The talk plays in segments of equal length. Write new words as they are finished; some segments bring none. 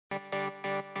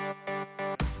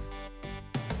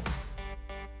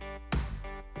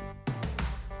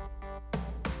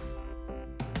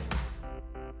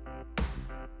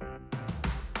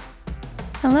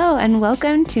Hello, and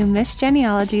welcome to Miss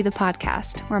Genealogy, the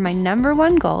podcast, where my number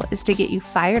one goal is to get you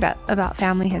fired up about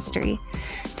family history.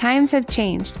 Times have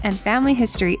changed, and family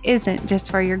history isn't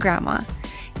just for your grandma.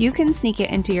 You can sneak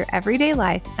it into your everyday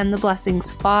life, and the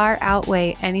blessings far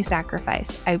outweigh any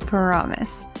sacrifice, I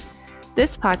promise.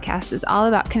 This podcast is all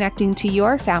about connecting to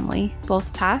your family,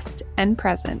 both past and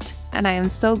present, and I am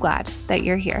so glad that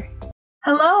you're here.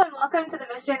 Hello, and welcome to the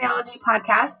Miss Genealogy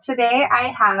podcast. Today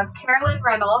I have Carolyn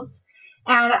Reynolds.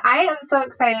 And I am so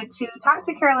excited to talk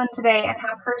to Carolyn today and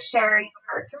have her share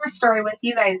her story with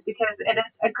you guys because it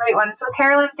is a great one. So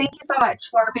Carolyn, thank you so much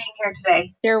for being here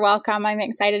today. You're welcome. I'm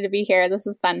excited to be here. This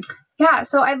is fun. Yeah,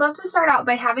 so I'd love to start out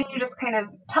by having you just kind of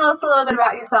tell us a little bit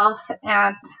about yourself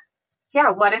and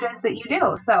what it is that you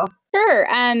do. Sure.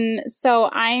 So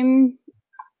I'm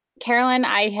Carolyn.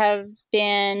 I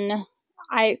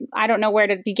don't know where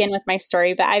to begin with my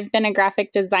story, but I've been a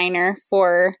graphic designer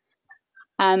for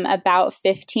about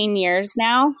 15 years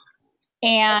now.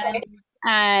 And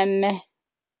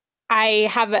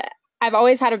I've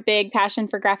always had a big passion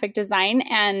for graphic design,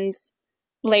 and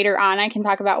later on I can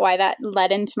talk about why that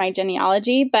led into my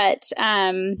genealogy. But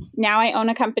now I own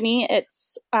a company.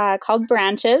 It's called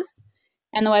Branches,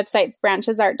 and the website's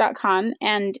branchesart.com.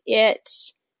 And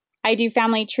I do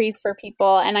family trees for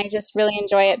people, and I just really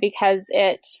enjoy it because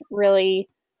it really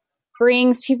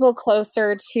brings people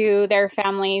closer to their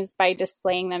families by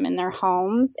displaying them in their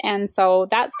homes. And so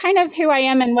that's kind of who I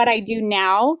am and what I do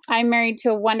now. I'm married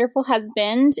to a wonderful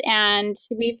husband, and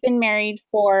we've been married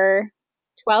for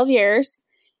 12 years,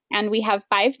 and we have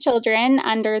 5 children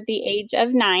under the age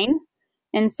of 9.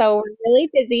 And so we're really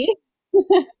busy.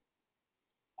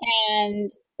 And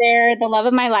they're the love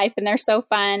of my life, and they're so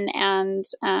fun. And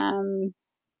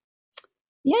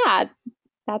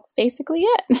that's basically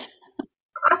it.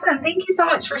 Awesome. Thank you so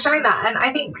much for sharing that. And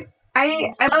I think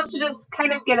I love to just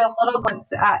kind of get a little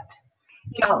glimpse at,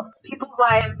 people's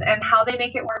lives and how they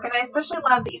make it work. And I especially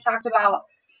love that you talked about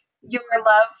your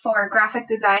love for graphic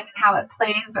design and how it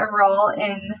plays a role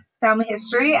in family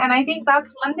history. And I think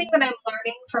that's one thing that I'm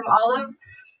learning from all of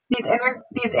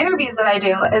these interviews that I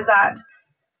do is that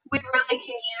we really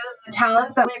can use the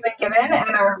talents that we've been given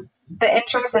and the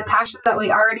interests and passions that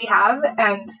we already have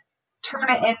and turn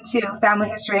it into family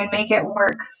history and make it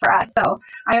work for us. So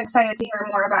I'm excited to hear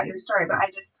more about your story, but I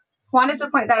just wanted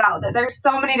to point that out, that there's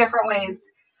so many different ways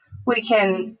we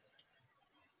can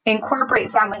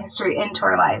incorporate family history into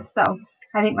our lives. So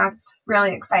I think that's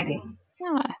really exciting.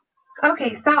 Yeah.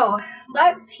 Okay, so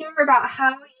let's hear about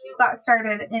how you got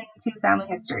started into family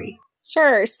history.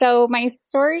 Sure. So my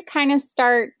story kind of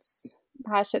starts,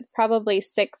 it's probably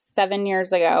 6-7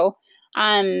 years ago.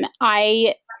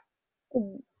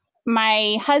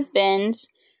 My husband,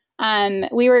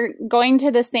 we were going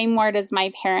to the same ward as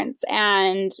my parents,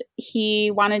 and he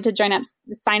wanted to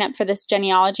sign up for this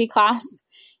genealogy class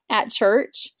at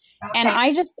church. Okay. And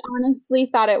I just honestly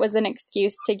thought it was an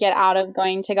excuse to get out of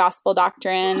going to gospel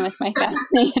doctrine with my family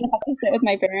and have to sit with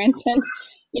my parents. And,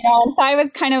 and so I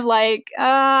was kind of like,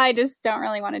 I just don't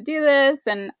really want to do this.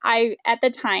 And at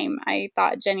the time, I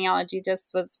thought genealogy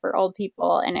just was for old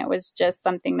people, and it was just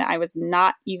something that I was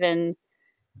not even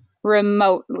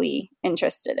remotely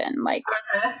interested in.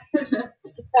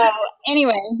 So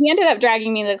anyway, he ended up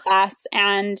dragging me to the class,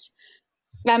 and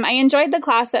I enjoyed the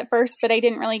class at first, but I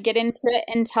didn't really get into it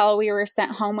until we were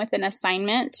sent home with an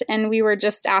assignment, and we were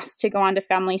just asked to go on to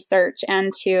Family Search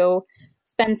and to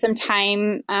spend some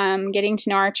time getting to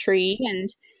know our tree.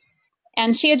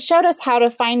 And she had showed us how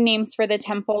to find names for the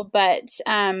temple, but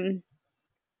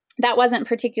that wasn't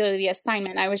particularly the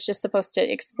assignment. I was just supposed to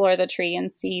explore the tree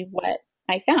and see what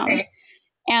I found. Okay.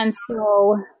 And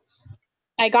so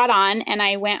I got on and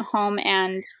I went home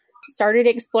and started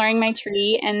exploring my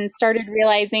tree and started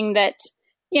realizing that,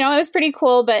 it was pretty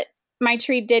cool, but my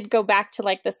tree did go back to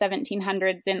like the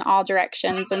 1700s in all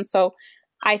directions. And so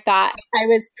I thought I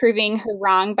was proving her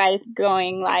wrong by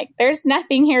going like, there's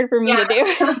nothing here for me to do.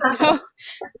 So at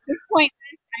this point,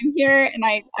 I'm here and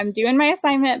I'm doing my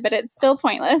assignment, but it's still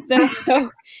pointless. And so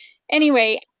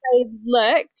anyway,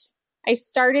 I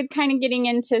started kind of getting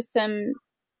into some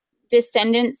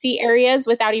descendancy areas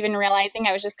without even realizing.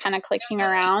 I was just kind of clicking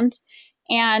around,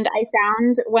 and I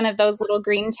found one of those little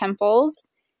green temples,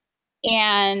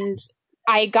 and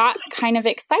I got kind of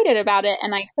excited about it,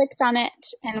 and I clicked on it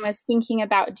and was thinking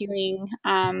about doing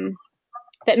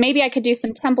that maybe I could do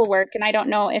some temple work. And I don't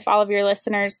know if all of your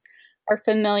listeners are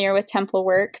familiar with temple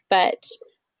work, but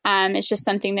it's just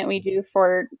something that we do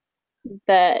for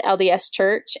the LDS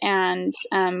church, and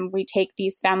we take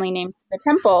these family names to the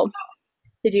temple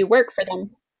to do work for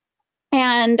them.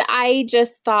 And I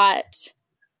just thought,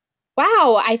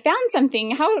 wow, I found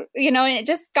something. How, and it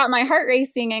just got my heart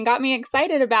racing and got me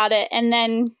excited about it. And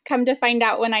then come to find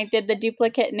out when I did the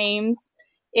duplicate names,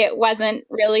 it wasn't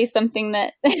really something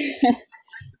that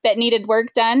that needed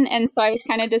work done. And so I was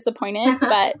kind of disappointed,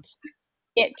 but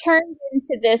it turned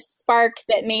into this spark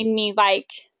that made me like,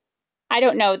 I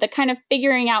don't know, the kind of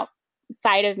figuring out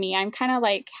side of me. I'm kind of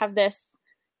like, have this,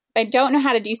 if I don't know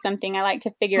how to do something, I like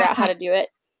to figure out how to do it.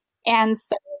 And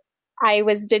so I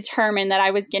was determined that I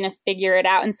was going to figure it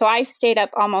out. And so I stayed up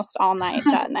almost all night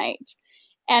that night.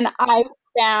 And I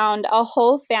found a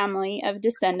whole family of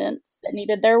descendants that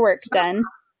needed their work done.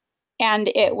 And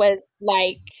it was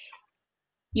like,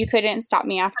 you couldn't stop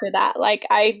me after that. Like,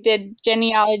 I did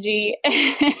genealogy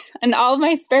and all of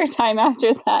my spare time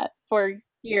after that for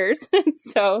years.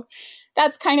 So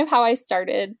that's kind of how I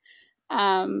started.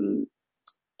 And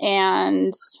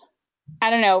I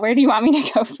don't know, where do you want me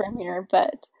to go from here?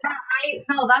 But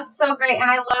no, that's so great. And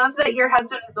I love that your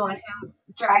husband is the one who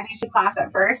dragged you to class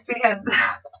at first, because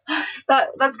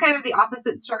that's kind of the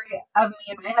opposite story of me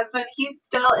and my husband. He's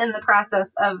still in the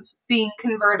process of being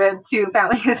converted to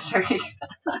family history.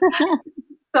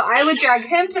 So I would drag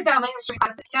him to family history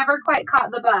class. He never quite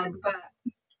caught the bug, but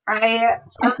I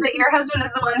love that your husband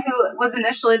is the one who was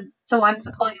initially the one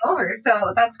to pull you over.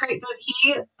 So that's great.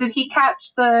 Did he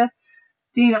catch the,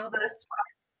 do you know this?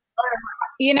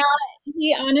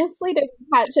 He honestly didn't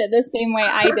catch it the same way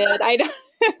I did. I don't.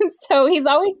 So he's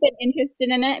always been interested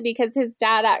in it because his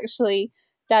dad actually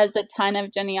does a ton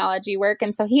of genealogy work.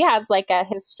 And so he has like a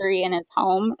history in his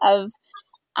home of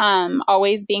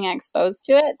always being exposed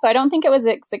to it. So I don't think it was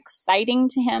as exciting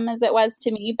to him as it was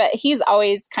to me, but he's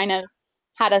always kind of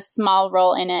had a small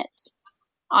role in it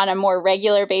on a more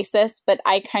regular basis. But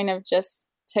I kind of just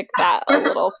took that a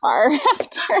little far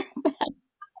after that.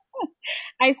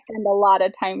 I spend a lot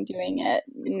of time doing it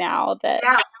now that,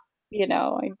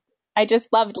 I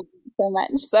just loved it so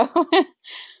much. So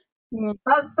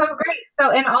that's so great.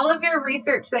 So in all of your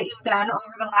research that you've done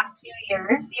over the last few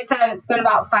years, you said it's been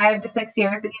about 5 to 6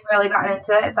 years that you've really gotten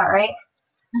into it. Is that right?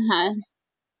 Uh-huh.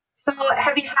 So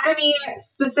have you had any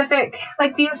specific,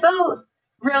 do you feel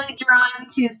really drawn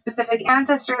to specific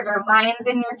ancestors or lines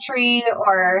in your tree,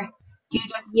 or do you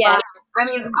just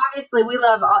obviously we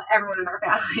love everyone in our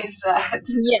families.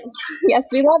 Yes,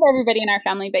 we love everybody in our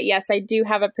family, but yes, I do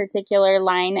have a particular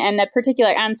line and a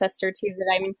particular ancestor too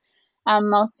that I'm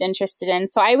most interested in.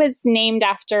 So I was named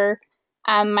after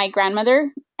my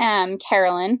grandmother,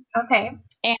 Carolyn. Okay.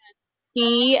 And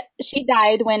she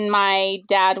died when my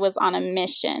dad was on a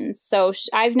mission. So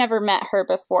I've never met her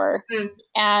before.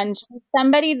 And she's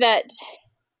somebody that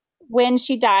when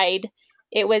she died,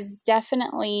 it was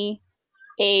definitely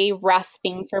a rough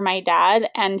thing for my dad,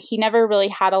 and he never really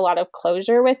had a lot of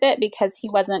closure with it because he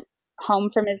wasn't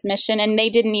home from his mission, and they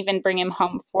didn't even bring him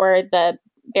home for the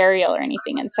burial or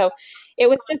anything. And so it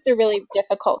was just a really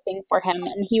difficult thing for him,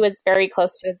 and he was very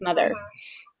close to his mother.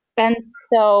 And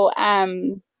so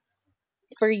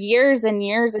for years and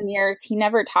years and years, he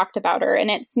never talked about her. And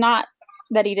it's not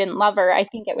that he didn't love her. I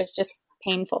think it was just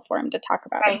painful for him to talk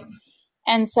about her.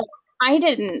 And so I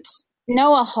didn't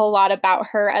know a whole lot about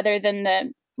her other than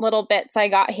the little bits I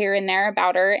got here and there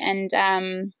about her.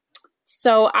 And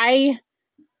so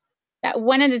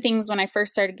one of the things when I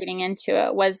first started getting into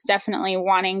it was definitely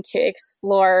wanting to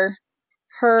explore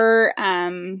her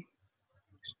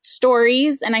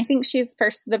stories. And I think she's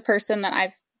the person that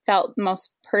I've felt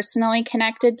most personally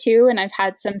connected to. And I've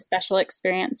had some special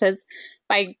experiences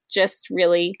by just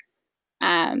really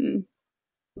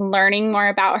learning more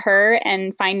about her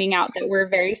and finding out that we're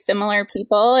very similar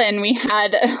people and we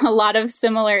had a lot of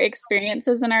similar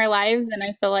experiences in our lives. And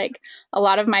I feel like a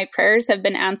lot of my prayers have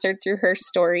been answered through her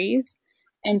stories.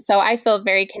 And so I feel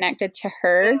very connected to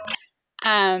her.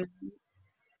 And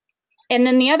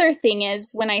then the other thing is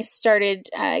when I started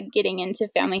getting into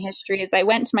family history is I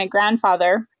went to my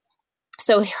grandfather.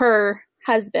 So her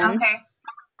husband, okay.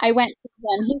 I went to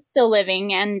him, he's still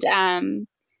living, and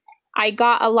I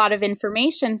got a lot of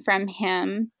information from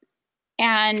him,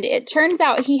 and it turns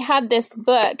out he had this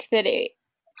book that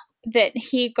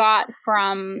he got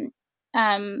from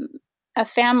a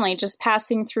family just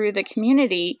passing through the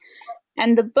community,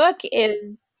 and the book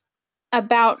is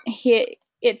about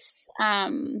it's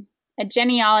a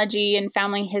genealogy and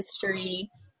family history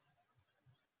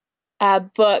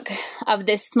book of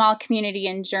this small community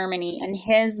in Germany, and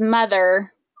his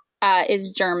mother is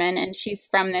German, and she's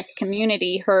from this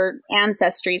community. Her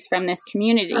ancestry is from this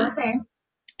community. Okay.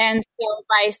 And so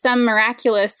by some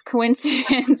miraculous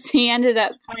coincidence, he ended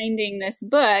up finding this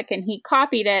book, and he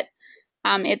copied it.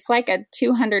 It's like a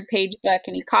 200-page book,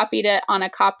 and he copied it on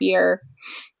a copier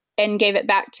and gave it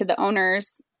back to the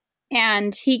owners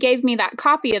And he gave me that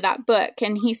copy of that book,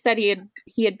 and he said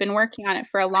he had been working on it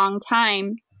for a long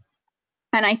time.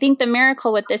 And I think the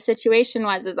miracle with this situation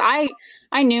is I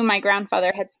knew my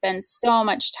grandfather had spent so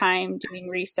much time doing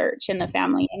research in the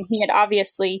family, and he had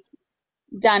obviously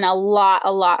done a lot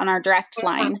on our direct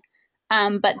line.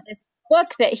 But this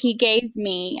book that he gave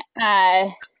me,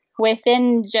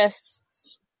 within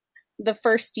just the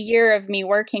first year of me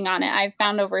working on it, I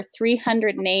found over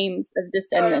 300 names of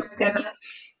descendants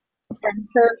from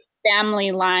her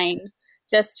family line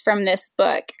just from this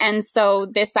book. And so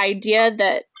this idea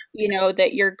that,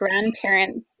 that your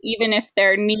grandparents, even if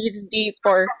they're knees deep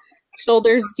or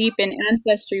shoulders deep in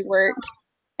ancestry work,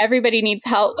 everybody needs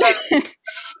help.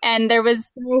 And there was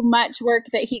so much work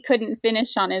that he couldn't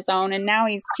finish on his own. And now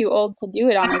he's too old to do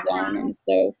it on his own. And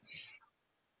so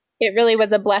it really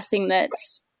was a blessing that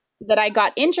I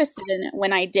got interested in it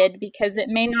when I did, because it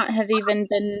may not have even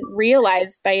been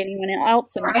realized by anyone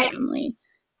else in the family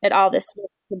that all this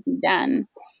work could be done.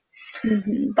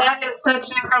 Mm-hmm. That is such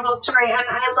an incredible story. And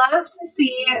I love to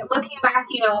see, looking back,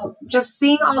 just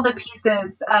seeing all the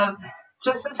pieces of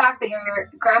just the fact that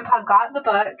your grandpa got the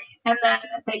book, and then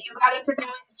that you got into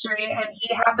family history and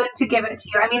he happened to give it to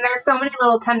you. I mean, there's so many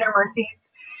little tender mercies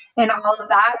in all of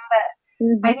that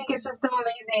I think it's just so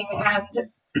amazing, and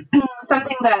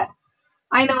something that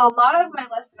I know a lot of my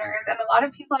listeners and a lot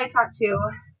of people I talk to,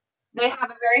 they have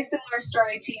a very similar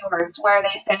story to yours, where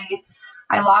they say,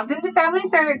 I logged into Family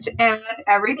Search and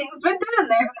everything's been done.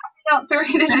 There's nothing else for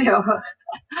me to do.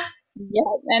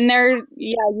 Yeah, and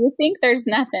you think there's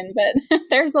nothing, but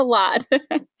there's a lot.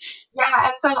 Yeah,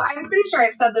 and so I'm pretty sure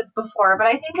I've said this before, but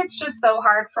I think it's just so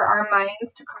hard for our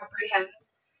minds to comprehend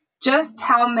just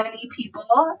how many people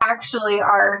actually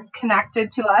are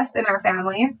connected to us in our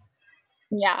families.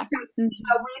 Yeah. We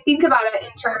think about it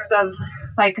in terms of,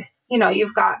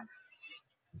 you've got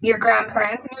your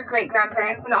grandparents and your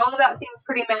great-grandparents, and all of that seems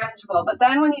pretty manageable. But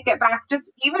then when you get back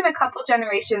just even a couple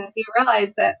generations, you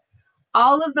realize that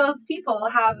all of those people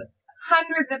have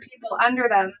hundreds of people under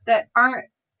them that aren't,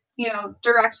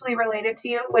 directly related to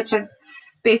you, which is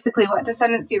basically what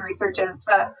descendancy research is.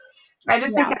 But I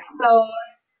just think it's so...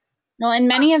 Well, and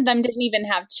many of them didn't even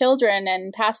have children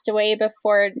and passed away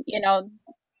before,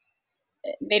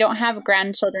 they don't have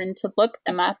grandchildren to look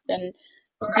them up and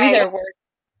to do their work.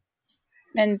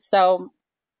 And so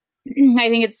I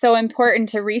think it's so important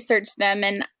to research them.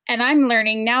 And I'm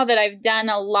learning now that I've done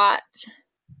a lot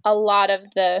of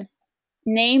the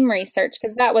name research,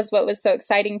 because that was what was so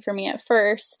exciting for me at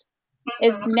first,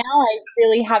 is now I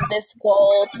really have this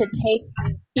goal to take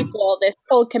people, this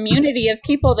whole community of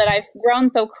people that I've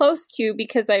grown so close to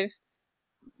because I've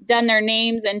done their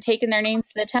names and taken their names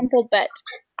to the temple, but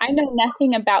I know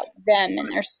nothing about them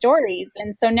and their stories.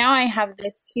 And so now I have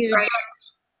this huge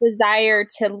desire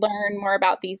to learn more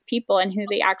about these people and who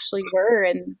they actually were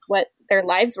and what their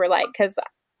lives were like, because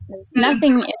there's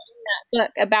nothing in that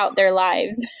book about their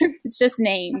lives. It's just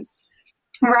names.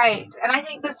 Right. And I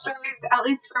think the stories, at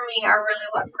least for me, are really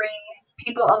what bring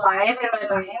people alive in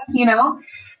my mind,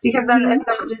 because then it's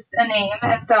not just a name.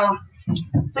 And so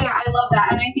yeah, I love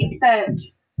that. And I think that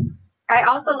I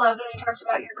also loved when you talked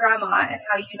about your grandma and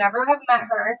how you never have met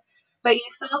her, but you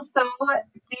feel so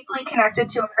deeply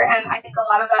connected to her. And I think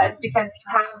a lot of that is because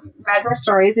you have read her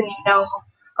stories and you know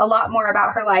a lot more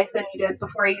about her life than you did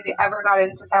before you ever got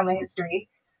into family history.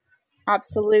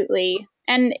 Absolutely.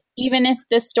 And even if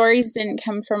the stories didn't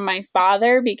come from my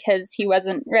father because he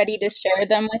wasn't ready to share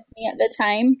them with me at the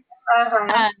time,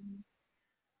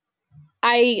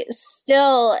 I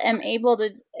still am able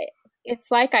to,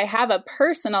 it's like I have a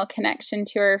personal connection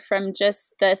to her from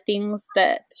just the things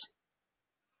that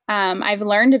I've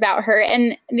learned about her.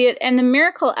 And the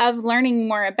miracle of learning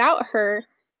more about her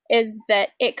is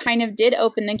that it kind of did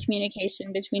open the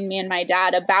communication between me and my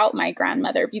dad about my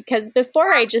grandmother, because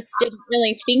before I just didn't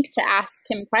really think to ask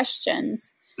him questions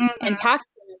and talk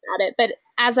to him about it. But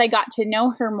as I got to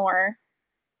know her more,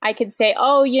 I could say,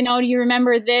 oh, do you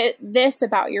remember this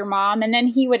about your mom? And then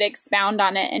he would expound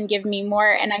on it and give me more.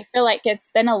 And I feel like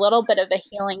it's been a little bit of a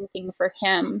healing thing for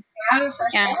him. Yeah, for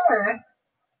sure.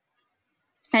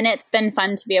 And it's been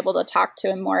fun to be able to talk to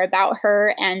him more about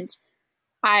her. And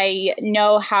I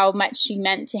know how much she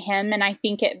meant to him. And I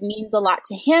think it means a lot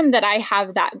to him that I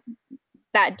have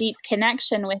that deep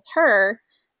connection with her,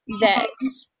 that,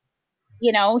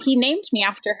 he named me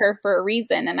after her for a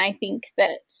reason. And I think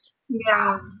that it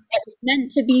was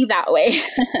meant to be that way.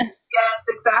 Yes,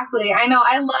 exactly. I know.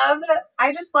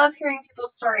 I just love hearing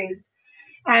people's stories,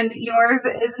 and yours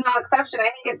is no exception. I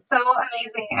think it's so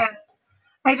amazing. And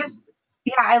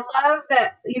I love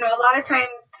that, a lot of times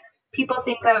people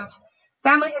think of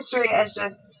family history as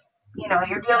just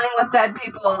you're dealing with dead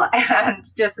people and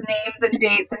just names and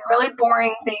dates and really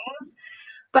boring things.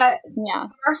 But Yeah.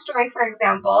 your story, for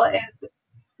example, is,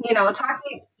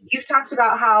 you've talked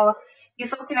about how you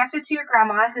feel connected to your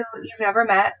grandma who you've never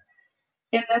met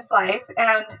in this life.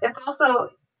 And it's also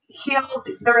healed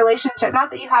the relationship.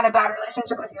 Not that you had a bad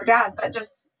relationship with your dad, but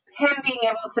just him being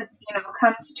able to,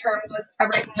 come to terms with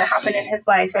everything that happened in his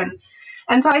life.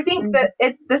 And so I think that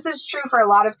this is true for a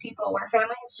lot of people, where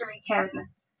family history can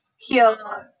heal,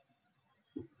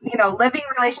 living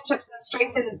relationships and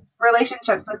strengthen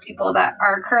relationships with people that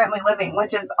are currently living,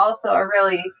 which is also a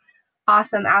really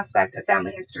awesome aspect of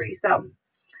family history. So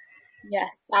yes,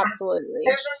 absolutely.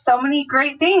 There's just so many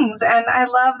great things, and I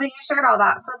love that you shared all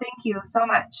that. So thank you so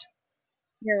much.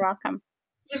 You're welcome.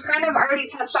 You've kind of already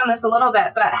touched on this a little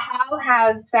bit, but how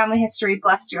has family history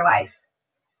blessed your life?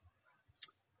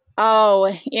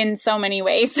 Oh, in so many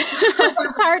ways.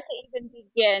 It's hard to even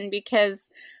begin, because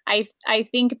I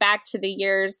think back to the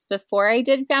years before I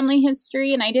did family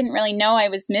history, and I didn't really know I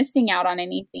was missing out on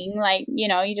anything. Like,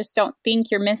 you just don't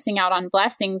think you're missing out on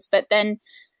blessings. But then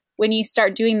when you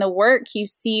start doing the work, you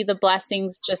see the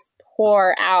blessings just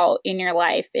pour out in your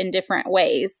life in different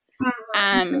ways.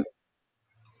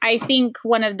 I think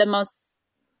one of the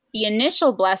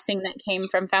initial blessing that came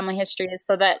from family history is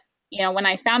so that, when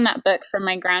I found that book from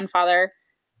my grandfather,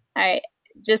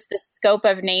 just the scope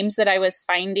of names that I was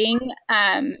finding,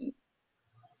 and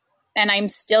I'm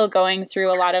still going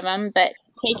through a lot of them, but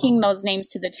taking those names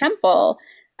to the temple,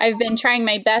 I've been trying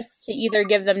my best to either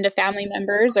give them to family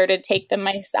members or to take them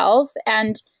myself.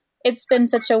 And it's been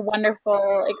such a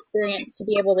wonderful experience to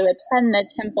be able to attend the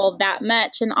temple that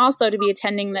much, and also to be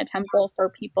attending the temple for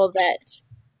people that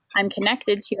I'm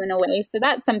connected to in a way. So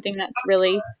that's something that's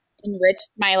really enriched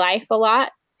my life a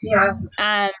lot. Yeah.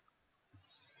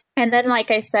 And then,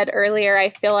 like I said earlier, I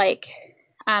feel like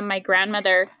my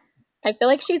grandmother, I feel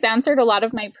like she's answered a lot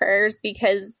of my prayers,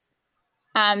 because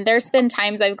there's been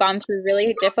times I've gone through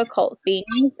really difficult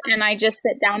things, and I just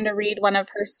sit down to read one of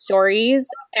her stories.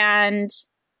 And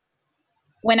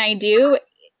when I do,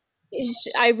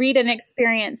 I read an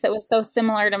experience that was so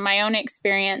similar to my own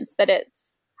experience that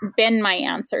it's been my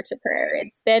answer to prayer.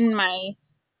 It's been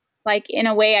in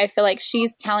a way, I feel like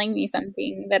she's telling me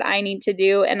something that I need to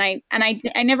do. And I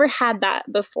never had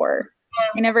that before.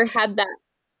 I never had that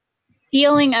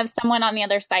feeling of someone on the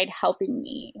other side helping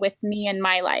me with me in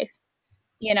my life,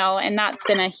 and that's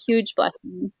been a huge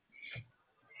blessing.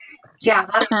 Yeah.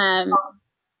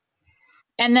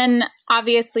 And then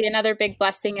obviously another big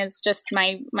blessing is just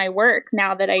my work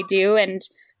now that I do. And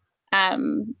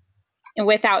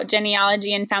without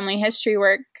genealogy and family history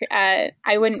work, I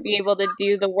wouldn't be able to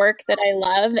do the work that I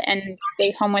love and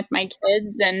stay home with my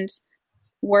kids and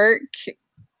work.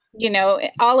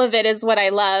 All of it is what I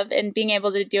love, and being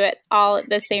able to do it all at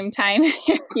the same time,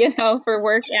 for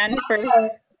work and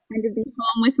to be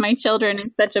home with my children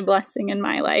is such a blessing in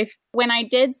my life. When I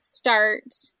did start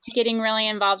getting really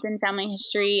involved in family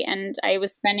history, and I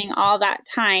was spending all that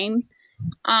time,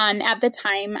 at the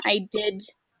time I did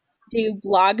do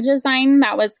blog design.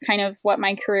 That was kind of what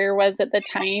my career was at the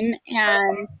time.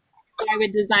 And so I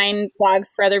would design blogs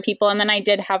for other people. And then I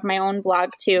did have my own blog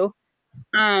too.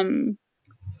 And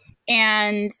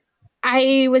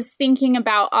I was thinking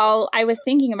about all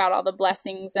the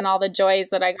blessings and all the joys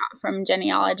that I got from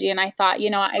genealogy. And I thought,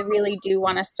 I really do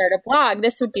want to start a blog.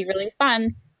 This would be really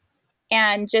fun.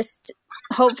 And just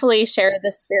hopefully share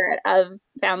the spirit of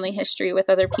family history with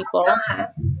other people.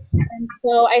 And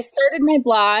so I started my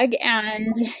blog,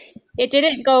 and it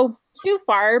didn't go too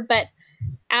far, but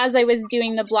as I was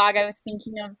doing the blog, I was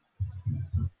thinking of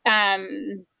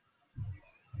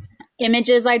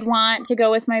images I'd want to go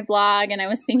with my blog. And I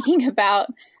was thinking about,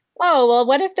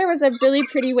 what if there was a really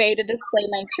pretty way to display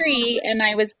my tree, and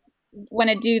I want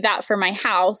to do that for my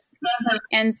house.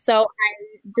 And so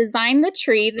I designed the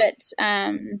tree that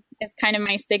is kind of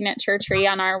my signature tree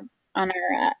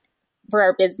for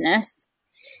our business.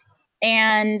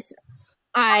 And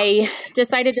I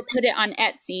decided to put it on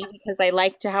Etsy because I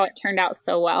liked how it turned out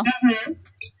so well.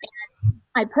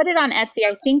 I put it on Etsy,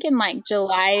 I think in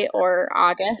July or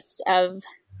August of,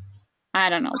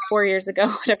 4 years ago,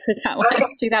 whatever that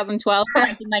was, 2012,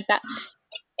 something like that.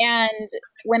 And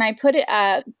when I put it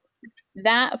up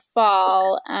that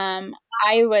fall,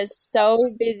 I was so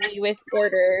busy with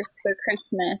orders for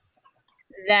Christmas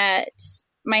that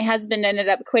my husband ended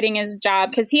up quitting his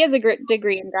job, because he has a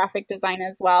degree in graphic design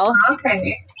as well.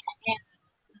 Okay.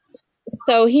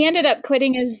 So he ended up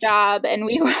quitting his job, and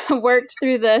we worked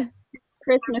through the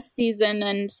Christmas season,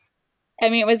 and I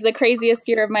mean, it was the craziest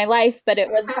year of my life, but it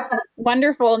was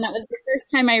wonderful. And that was the first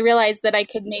time I realized that I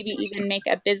could maybe even make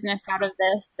a business out of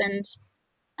this.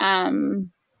 And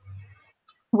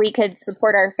we could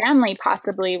support our family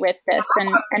possibly with this.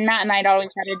 And Matt and I'd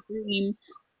always had a dream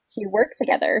to work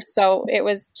together. So it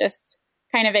was just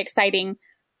kind of exciting.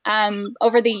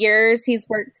 Over the years, he's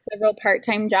worked several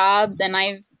part-time jobs, and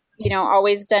I've,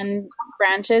 always done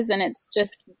branches, and it's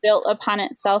just built upon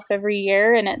itself every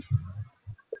year. And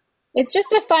it's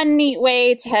just a fun, neat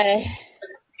way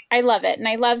I love it. And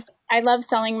I love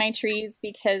selling my trees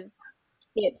because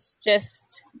it's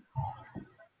just,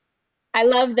 I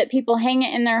love that people hang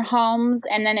it in their homes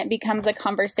and then it becomes a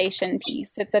conversation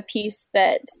piece. It's a piece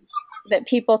that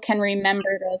people can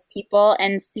remember those people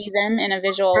and see them in a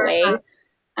visual way.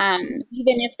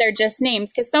 Even if they're just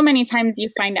names, because so many times you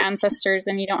find ancestors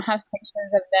and you don't have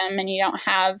pictures of them and you don't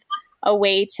have a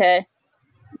way to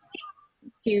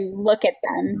look at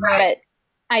them. Right.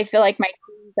 But I feel like my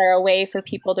trees are a way for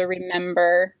people to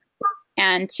remember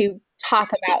and to talk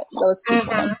about those people.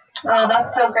 Mm-hmm. Oh,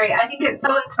 that's so great. I think it's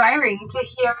so inspiring to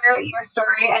hear your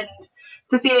story and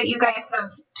to see that you guys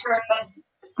have turned this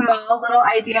small little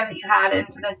idea that you had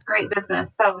into this great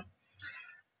business. So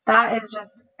that is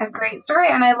just a great story.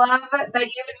 And I love that you and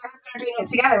your husband are doing it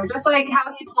together, just like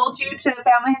how he pulled you to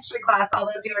family history class all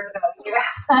those years ago.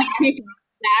 Exactly.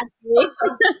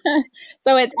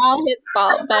 So it's all his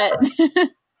fault, but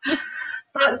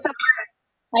that's so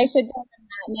I should tell him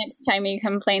that next time he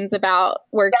complains about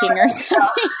working or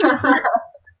something.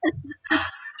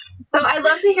 So I'd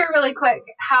love to hear really quick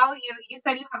how you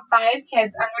said you have 5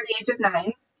 kids under the age of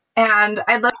 9, and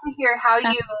I'd love to hear how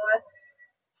you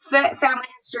fit family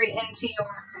history into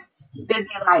your busy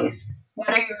life. What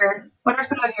are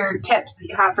some of your tips that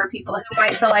you have for people who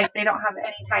might feel like they don't have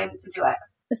any time to do it?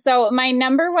 So my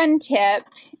number one tip,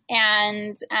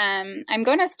 and I'm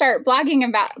going to start blogging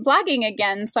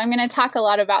again, so I'm going to talk a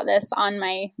lot about this on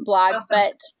my blog,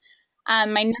 but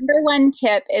my number one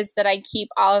tip is that I keep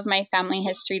all of my family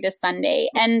history to Sunday.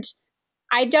 And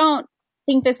I don't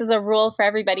think this is a rule for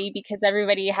everybody because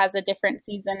everybody has a different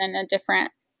season and a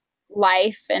different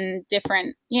life and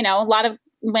different, a lot of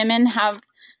women have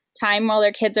time while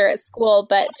their kids are at school.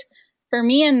 But for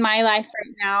me in my life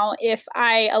right now, if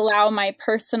I allow my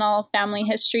personal family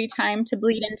history time to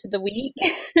bleed into the week,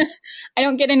 I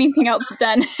don't get anything else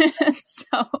done.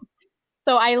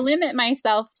 So I limit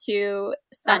myself to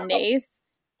Sundays.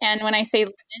 And when I say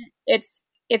limit,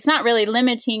 it's not really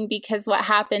limiting because what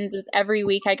happens is every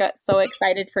week I got so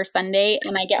excited for Sunday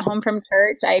and I get home from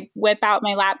church, I whip out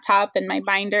my laptop and my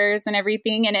binders and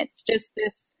everything. And it's just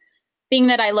this thing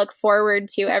that I look forward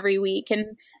to every week.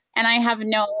 And I have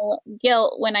no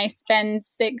guilt when I spend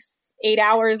 6-8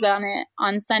 hours on it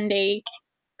on Sunday,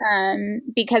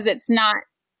 because it's not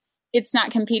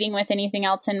competing with anything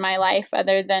else in my life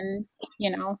other than,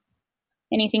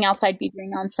 anything else I'd be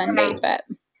doing on Sunday.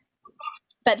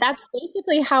 But that's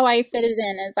basically how I fit it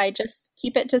in, is I just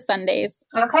keep it to Sundays.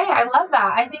 Okay, I love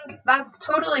that. I think that's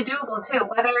totally doable too.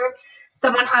 Whether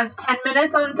someone has 10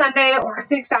 minutes on Sunday or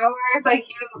 6 hours, like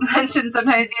you mentioned,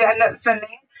 sometimes you end up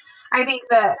spending. I think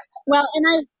that... Well,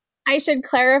 and I should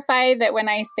clarify that when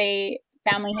I say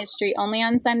family history only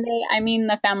on Sunday, I mean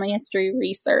the family history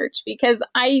research, because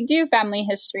I do family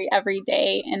history every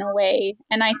day in a way,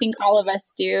 and I think all of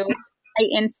us do. I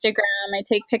Instagram, I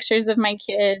take pictures of my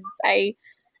kids, I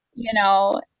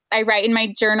write in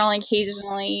my journal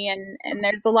occasionally, and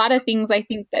there's a lot of things I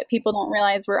think that people don't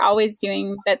realize we're always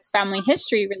doing that's family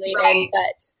history related. Right.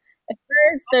 But as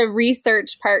far as the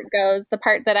research part goes, the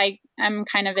part that I'm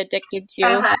kind of addicted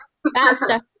to, that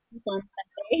stuff is on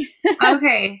Sunday.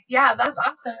 Okay. Yeah, that's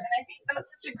awesome. And I think that's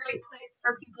such a great place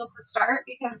for people to start,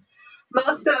 because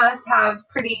most of us have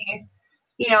pretty,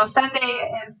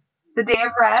 Sunday is the day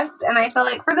of rest. And I feel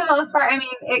like for the most part, I mean,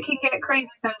 it can get crazy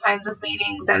sometimes with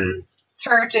meetings and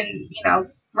church and,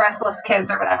 restless kids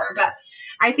or whatever. But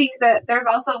I think that there's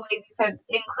also ways you could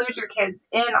include your kids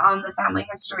in on the family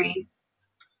history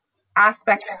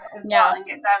aspect of it as well, and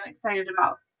get them excited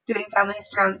about doing family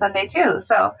history on Sunday too.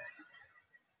 So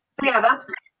yeah, that's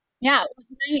great. Yeah,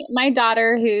 my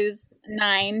daughter, who's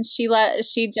 9, she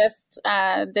just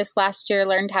this last year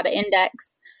learned how to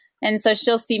index, and so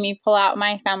she'll see me pull out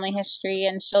my family history,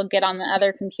 and she'll get on the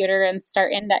other computer and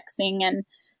start indexing, and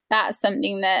that's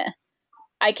something that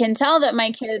I can tell that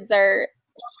my kids are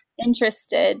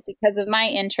interested because of my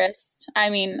interest. I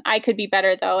mean, I could be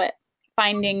better though at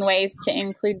finding ways to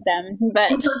include them,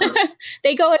 but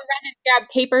they go and run and grab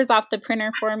papers off the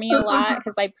printer for me a lot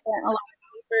because I print a lot of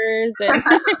papers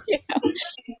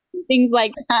and things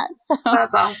like that. So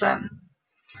that's awesome.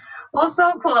 Well,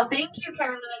 so cool. Thank you,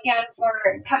 Carolyn, again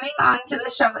for coming on to the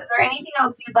show. Is there anything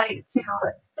else you'd like to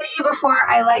say before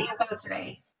I let you go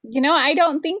today? I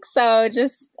don't think so.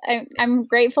 Just I'm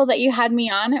grateful that you had me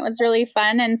on. It was really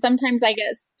fun. And sometimes I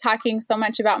guess talking so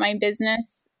much about my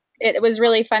business, it was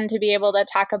really fun to be able to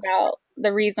talk about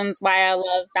the reasons why I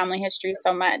love family history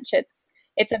so much.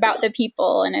 It's about the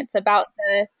people, and it's about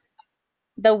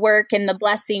the work and the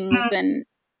blessings,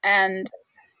 and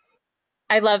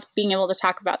I love being able to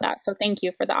talk about that. So thank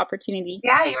you for the opportunity.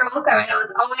 Yeah, you're welcome. I know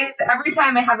it's always, every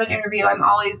time I have an interview, I'm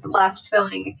always left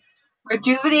feeling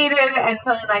rejuvenated and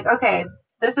feeling like, okay,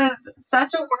 this is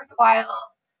such a worthwhile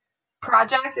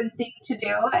project and thing to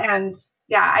do. And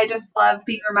yeah, I just love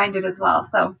being reminded as well.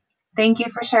 So thank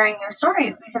you for sharing your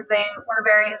stories, because they were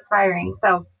very inspiring.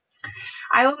 So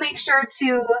I will make sure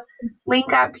to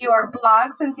link up your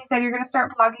blog, since you said you're going to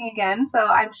start blogging again. So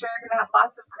I'm sure you're going to have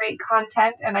lots of great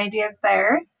content and ideas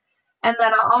there. And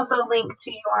then I'll also link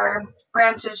to your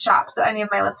Branches shop so any of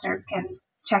my listeners can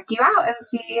check you out and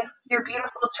see your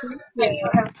beautiful trees that you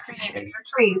have created, your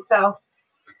trees. So,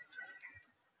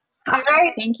 all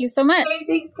right. Thank you so much. Okay,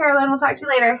 thanks, Carolyn. We'll talk to you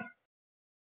later.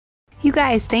 You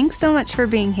guys, thanks so much for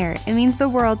being here. It means the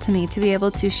world to me to be able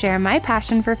to share my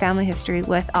passion for family history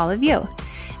with all of you.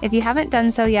 If you haven't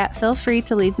done so yet, feel free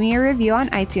to leave me a review on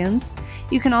iTunes.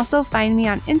 You can also find me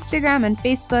on Instagram and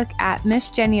Facebook at Miss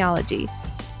Genealogy.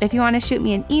 If you want to shoot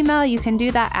me an email, you can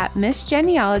do that at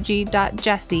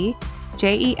missgenealogy.jessie,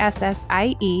 Jessie,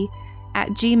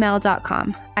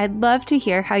 @gmail.com. I'd love to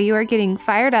hear how you are getting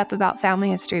fired up about family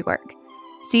history work.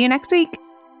 See you next week.